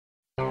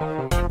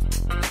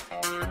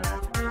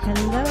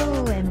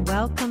Hello and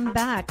welcome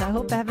back. I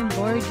hope I haven't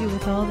bored you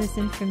with all this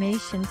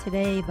information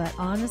today, but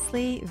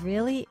honestly,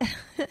 really,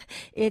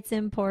 it's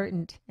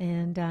important,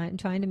 and I'm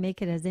trying to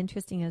make it as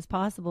interesting as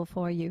possible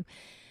for you.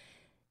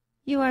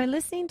 You are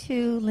listening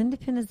to Linda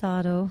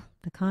Pinizzotto,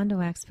 the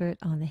condo expert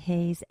on the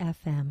Hayes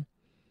FM.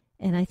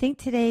 And I think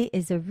today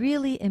is a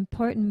really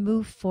important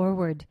move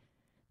forward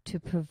to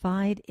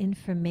provide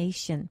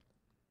information.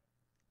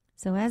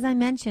 So as I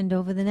mentioned,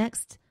 over the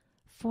next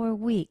 4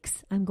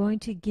 weeks, I'm going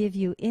to give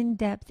you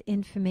in-depth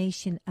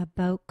information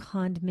about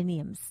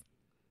condominiums.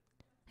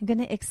 I'm going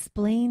to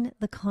explain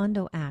the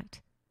Condo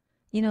Act.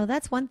 You know,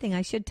 that's one thing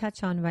I should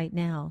touch on right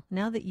now.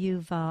 Now that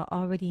you've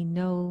already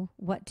know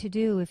what to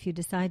do if you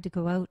decide to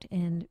go out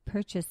and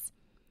purchase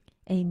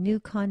a new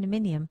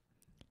condominium,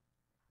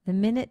 the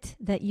minute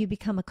that you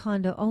become a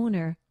condo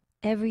owner,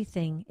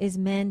 everything is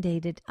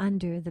mandated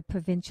under the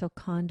Provincial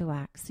Condo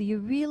Act. So you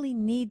really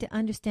need to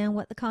understand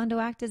what the Condo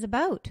Act is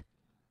about.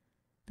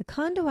 The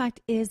Condo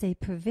Act is a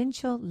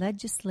provincial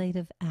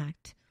legislative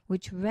act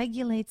which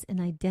regulates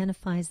and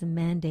identifies the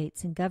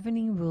mandates and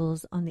governing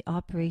rules on the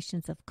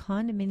operations of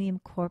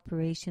condominium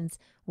corporations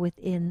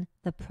within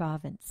the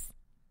province.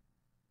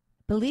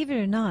 Believe it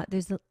or not,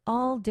 there's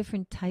all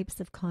different types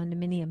of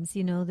condominiums.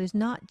 You know, there's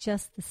not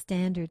just the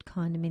standard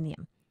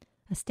condominium.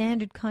 A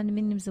standard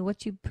condominium is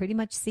what you pretty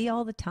much see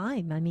all the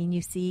time. I mean,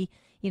 you see,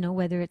 you know,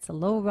 whether it's a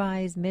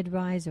low-rise,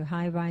 mid-rise, or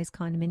high-rise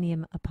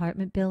condominium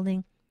apartment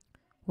building,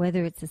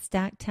 whether it's a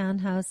stacked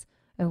townhouse,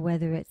 or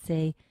whether it's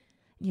a,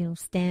 you know,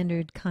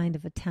 standard kind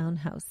of a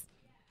townhouse.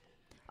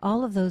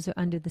 All of those are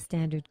under the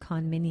standard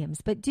condominiums.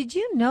 But did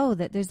you know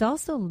that there's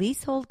also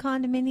leasehold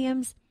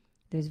condominiums,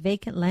 there's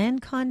vacant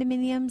land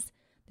condominiums,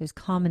 there's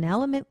common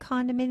element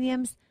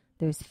condominiums,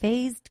 there's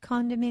phased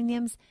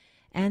condominiums,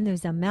 and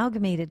there's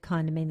amalgamated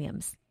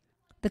condominiums.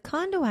 The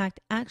Condo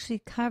Act actually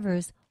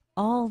covers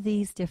all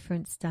these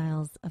different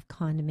styles of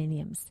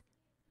condominiums,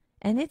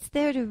 and it's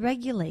there to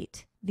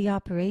regulate the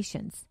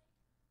operations.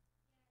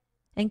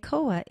 And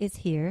COA is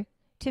here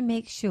to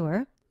make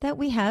sure that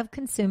we have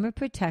consumer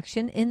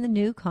protection in the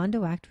new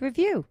Condo Act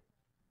review.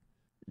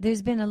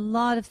 There's been a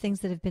lot of things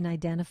that have been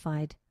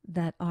identified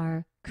that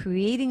are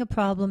creating a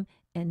problem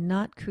and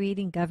not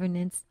creating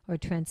governance or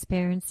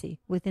transparency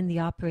within the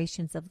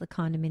operations of the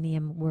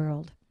condominium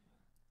world.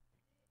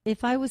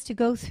 If I was to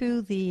go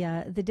through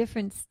the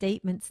different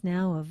statements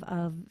now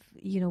of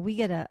you know, we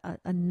get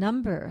a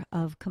number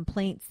of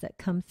complaints that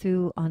come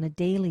through on a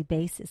daily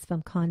basis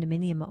from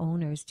condominium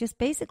owners, just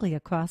basically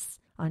across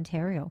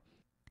Ontario.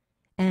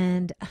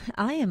 And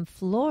I am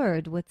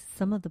floored with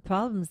some of the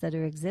problems that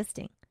are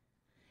existing.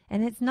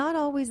 And it's not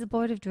always the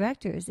board of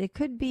directors. It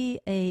could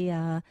be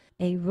a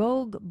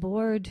rogue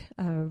board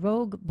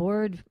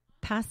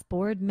past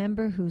board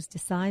member who's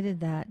decided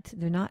that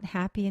they're not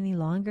happy any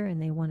longer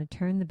and they want to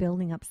turn the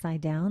building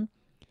upside down.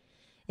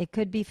 It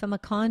could be from a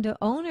condo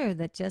owner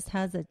that just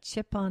has a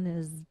chip on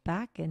his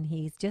back and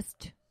he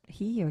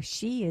or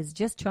she is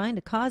just trying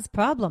to cause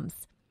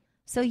problems.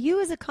 So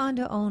you as a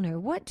condo owner,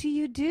 what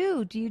do?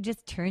 Do you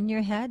just turn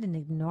your head and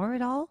ignore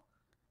it all?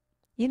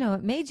 You know,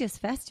 it may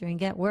just fester and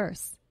get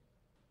worse.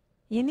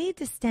 You need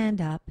to stand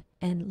up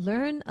and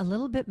learn a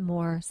little bit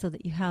more so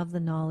that you have the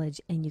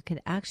knowledge and you can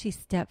actually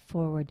step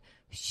forward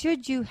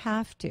should you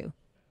have to.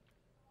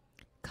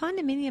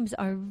 Condominiums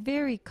are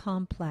very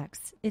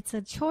complex. It's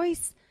a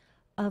choice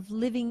of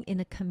living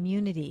in a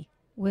community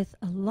with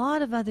a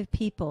lot of other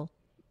people,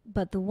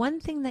 but the one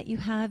thing that you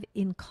have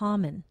in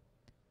common,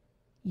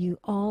 you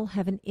all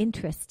have an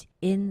interest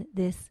in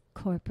this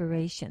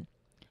corporation.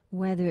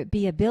 Whether it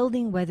be a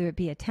building, whether it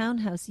be a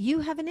townhouse, you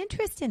have an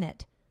interest in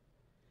it.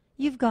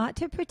 You've got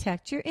to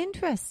protect your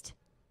interest.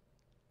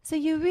 So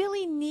you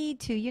really need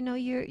to, you know,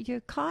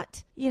 you're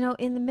caught, you know,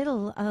 in the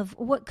middle of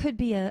what could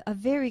be a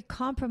very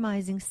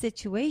compromising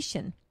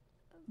situation.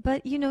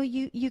 But, you know,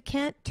 you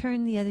can't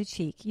turn the other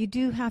cheek. You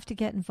do have to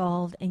get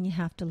involved and you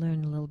have to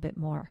learn a little bit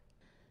more.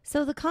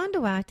 So the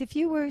Condo Act, if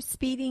you were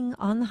speeding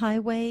on the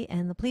highway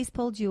and the police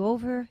pulled you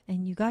over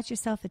and you got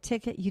yourself a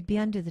ticket, you'd be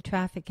under the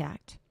Traffic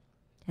Act.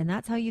 And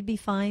that's how you'd be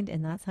fined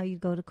and that's how you'd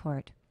go to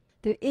court.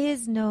 There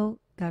is no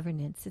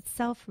governance. It's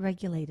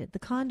self-regulated. The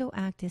Condo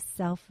Act is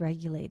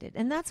self-regulated.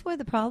 And that's where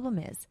the problem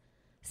is.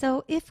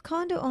 So if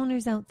condo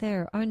owners out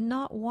there are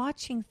not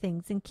watching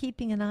things and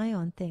keeping an eye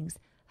on things,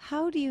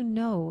 how do you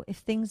know if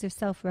things are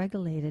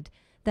self-regulated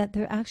that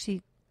they're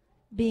actually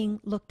being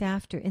looked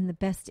after in the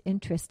best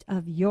interest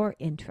of your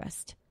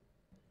interest?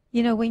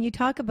 You know, when you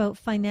talk about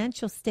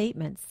financial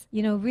statements,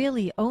 you know,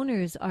 really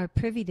owners are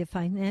privy to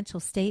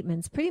financial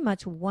statements pretty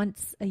much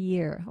once a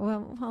year.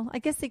 Well, I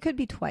guess it could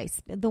be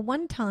twice. The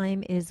one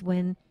time is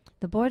when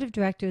the board of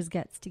directors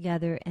gets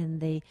together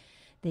and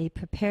they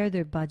prepare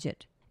their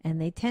budget,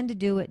 and they tend to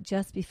do it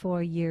just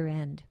before year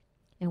end.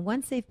 And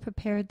once they've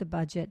prepared the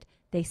budget,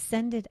 they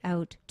send it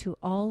out to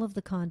all of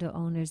the condo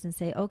owners and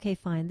say, okay,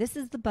 fine, this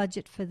is the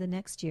budget for the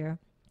next year.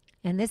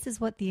 And this is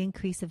what the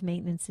increase of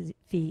maintenance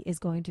fee is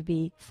going to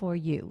be for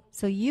you.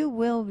 So you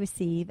will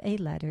receive a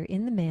letter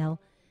in the mail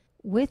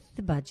with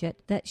the budget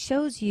that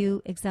shows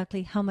you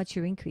exactly how much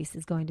your increase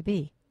is going to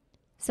be.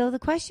 So the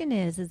question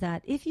is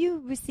that if you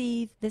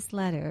receive this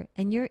letter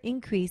and your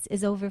increase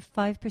is over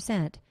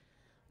 5%,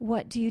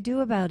 what do you do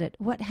about it?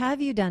 What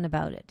have you done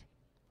about it?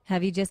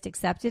 Have you just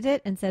accepted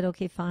it and said,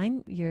 okay,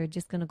 fine, you're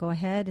just going to go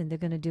ahead and they're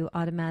going to do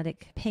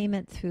automatic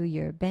payment through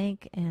your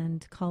bank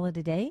and call it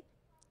a day?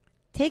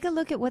 Take a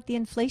look at what the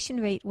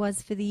inflation rate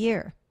was for the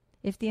year.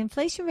 If the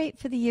inflation rate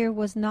for the year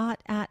was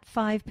not at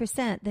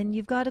 5%, then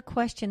you've got to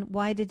question,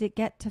 why did it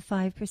get to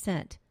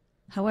 5%?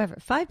 However,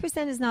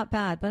 5% is not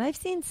bad, but I've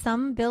seen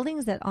some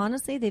buildings that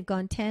honestly, they've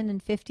gone 10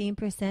 and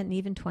 15% and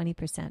even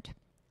 20%.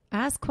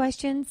 Ask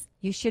questions,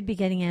 you should be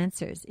getting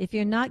answers. If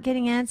you're not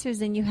getting answers,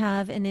 then you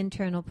have an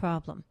internal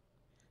problem.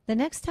 The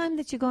next time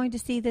that you're going to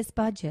see this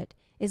budget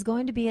is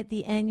going to be at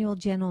the annual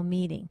general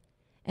meeting.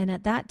 And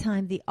at that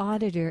time, the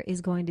auditor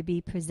is going to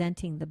be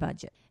presenting the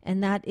budget.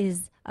 And that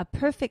is a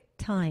perfect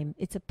time.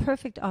 It's a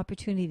perfect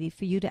opportunity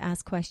for you to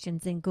ask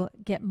questions and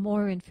get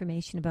more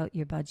information about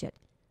your budget.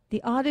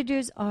 The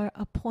auditors are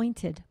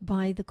appointed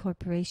by the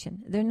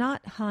corporation. They're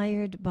not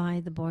hired by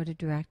the board of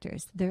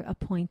directors. They're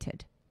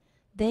appointed.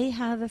 They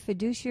have a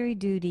fiduciary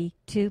duty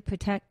to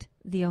protect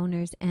the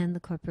owners and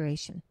the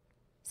corporation.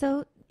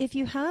 So if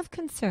you have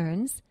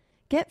concerns,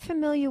 get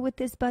familiar with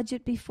this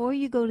budget before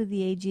you go to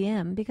the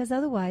AGM, because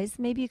otherwise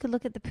maybe you could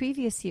look at the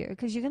previous year,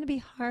 because you're going to be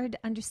hard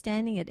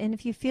understanding it. And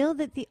if you feel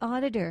that the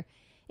auditor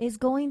is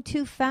going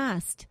too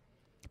fast,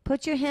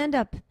 put your hand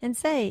up and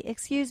say,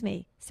 excuse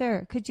me,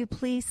 sir, could you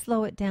please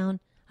slow it down?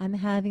 I'm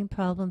having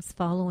problems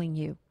following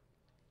you.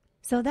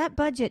 So that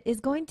budget is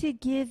going to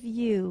give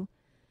you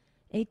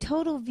a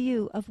total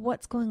view of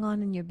what's going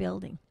on in your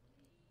building.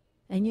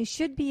 And you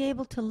should be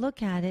able to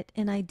look at it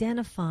and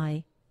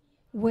identify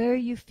where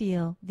you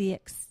feel the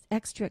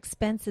extra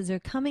expenses are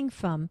coming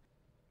from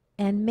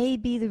and may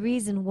be the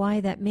reason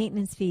why that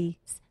maintenance fee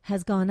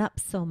has gone up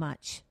so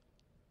much.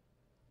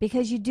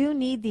 Because you do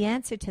need the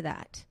answer to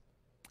that.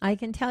 I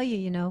can tell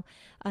you,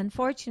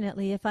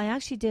 unfortunately, if I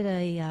actually did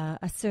a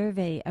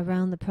survey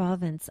around the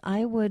province,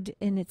 I would,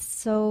 and it's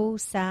so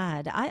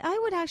sad, I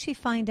would actually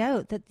find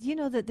out that,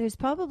 that there's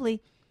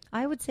probably,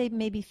 I would say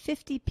maybe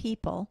 50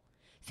 people,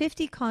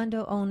 50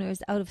 condo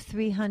owners out of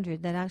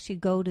 300 that actually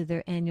go to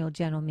their annual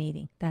general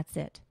meeting. That's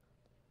it.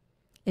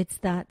 It's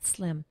that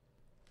slim.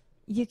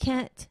 You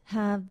can't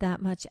have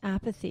that much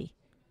apathy.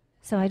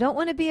 So I don't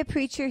want to be a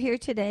preacher here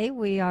today.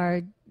 We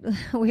are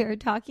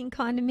talking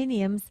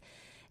condominiums.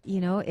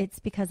 It's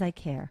because I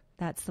care.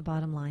 That's the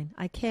bottom line.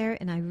 I care,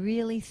 and I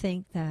really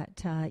think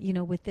that,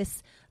 with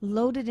this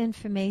loaded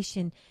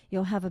information,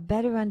 you'll have a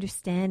better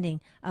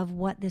understanding of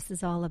what this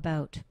is all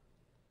about.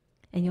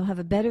 And you'll have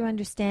a better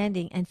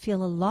understanding and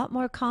feel a lot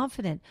more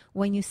confident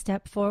when you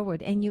step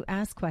forward and you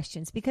ask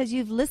questions, because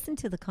you've listened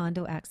to the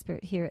condo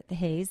expert here at the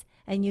Hayes,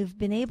 and you've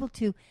been able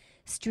to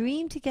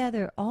stream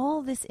together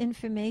all this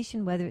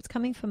information, whether it's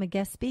coming from a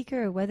guest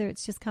speaker or whether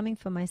it's just coming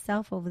from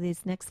myself over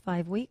these next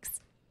 5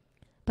 weeks.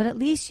 But at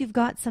least you've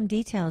got some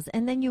details.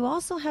 And then you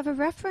also have a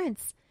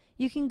reference.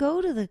 You can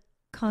go to the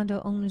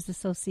Condo Owners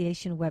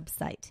Association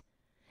website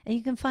and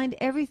you can find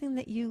everything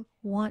that you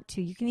want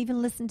to. You can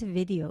even listen to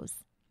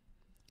videos.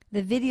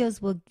 The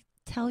videos will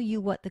tell you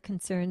what the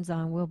concerns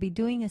are. We'll be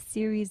doing a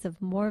series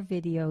of more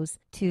videos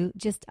to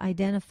just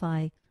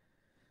identify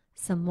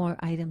some more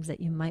items that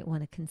you might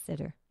want to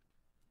consider.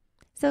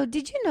 So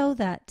did you know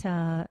that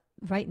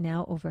right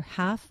now, over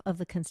half of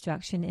the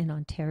construction in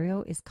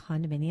Ontario is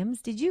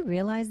condominiums? Did you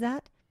realize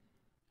that?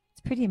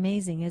 It's pretty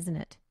amazing, isn't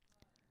it?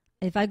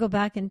 If I go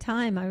back in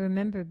time, I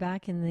remember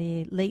back in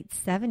the late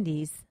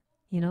 70s,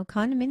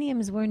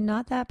 condominiums were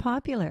not that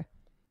popular.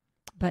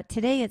 But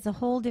today it's a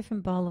whole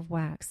different ball of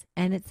wax,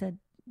 and it's a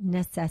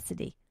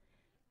necessity.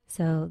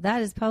 So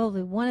that is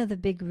probably one of the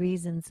big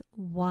reasons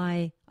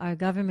why our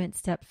government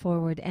stepped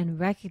forward and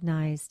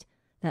recognized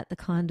that the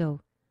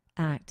Condo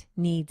Act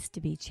needs to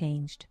be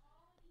changed.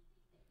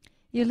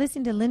 You're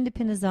listening to Linda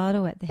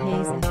Pinizzotto at the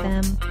Hayes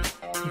FM.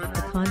 It's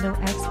the Condo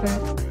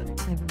Expert.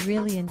 I've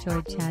really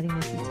enjoyed chatting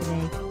with you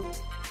today.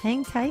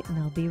 Hang tight and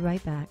I'll be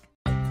right back.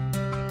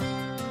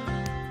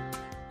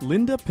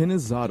 Linda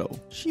Pinizzotto.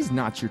 She's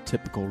not your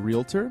typical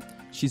realtor.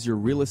 She's your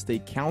real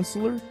estate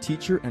counselor,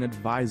 teacher, and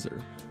advisor.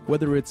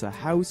 Whether it's a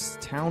house,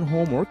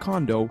 townhome, or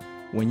condo,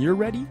 when you're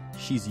ready,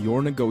 she's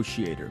your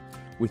negotiator.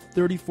 With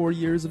 34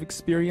 years of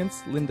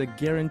experience, Linda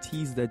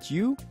guarantees that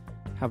you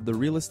have the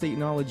real estate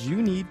knowledge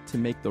you need to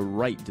make the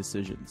right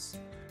decisions.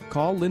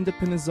 Call Linda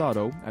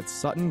Pinizzotto at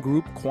Sutton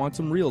Group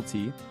Quantum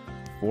Realty,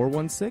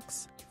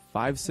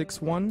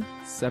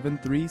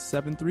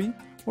 416-561-7373,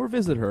 or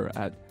visit her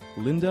at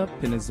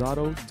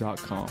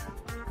lindapinizzotto.com.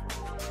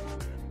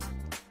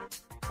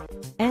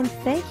 And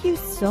thank you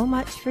so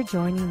much for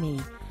joining me.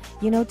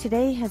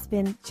 Today has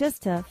been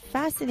just a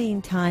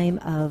fascinating time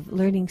of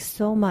learning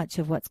so much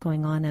of what's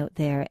going on out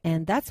there.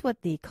 And that's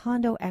what the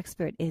Condo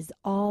Expert is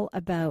all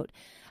about.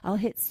 I'll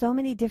hit so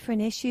many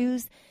different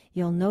issues.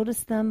 You'll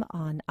notice them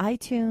on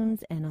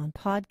iTunes and on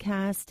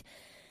podcast.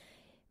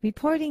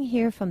 Reporting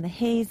here from the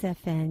Hayes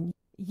FM,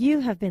 You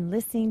have been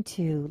listening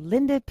to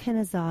Linda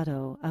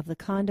Pinizzotto of the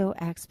Condo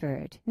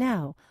Expert.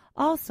 Now,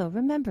 also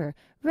remember,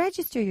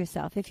 register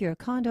yourself. If you're a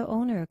condo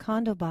owner or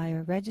condo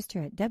buyer,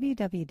 register at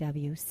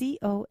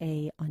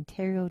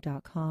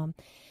www.coaontario.com.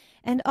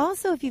 And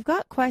also, if you've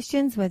got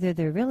questions, whether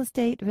they're real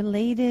estate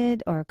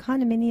related or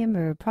condominium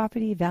or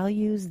property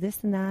values,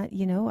 this and that,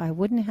 I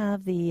wouldn't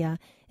have the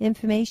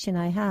information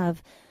I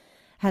have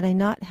had I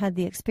not had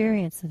the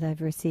experience that I've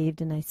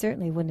received, and I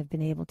certainly wouldn't have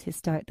been able to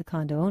start the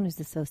Condo Owners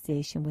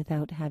Association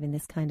without having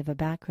this kind of a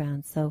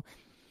background. So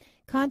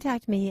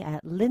contact me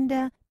at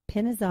Linda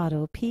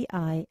Pinizzotto,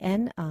 Pinizzotto,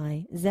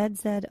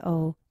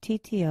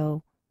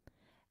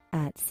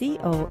 at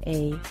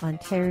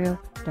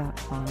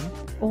coaontario.com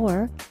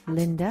or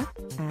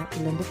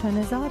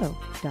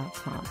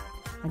linda@lindapinizzotto.com.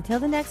 Until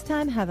the next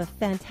time, have a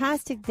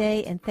fantastic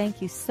day, and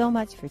thank you so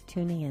much for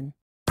tuning in.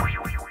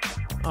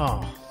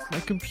 Oh, my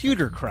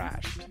computer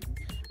crashed.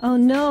 Oh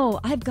no,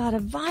 I've got a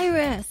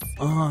virus.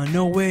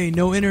 No way,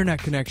 no internet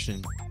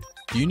connection.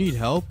 Do you need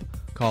help?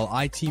 Call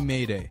IT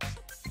Mayday,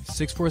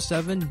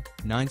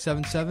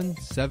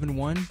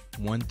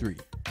 647-977-7113.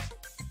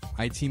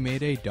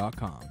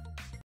 itmayday.com.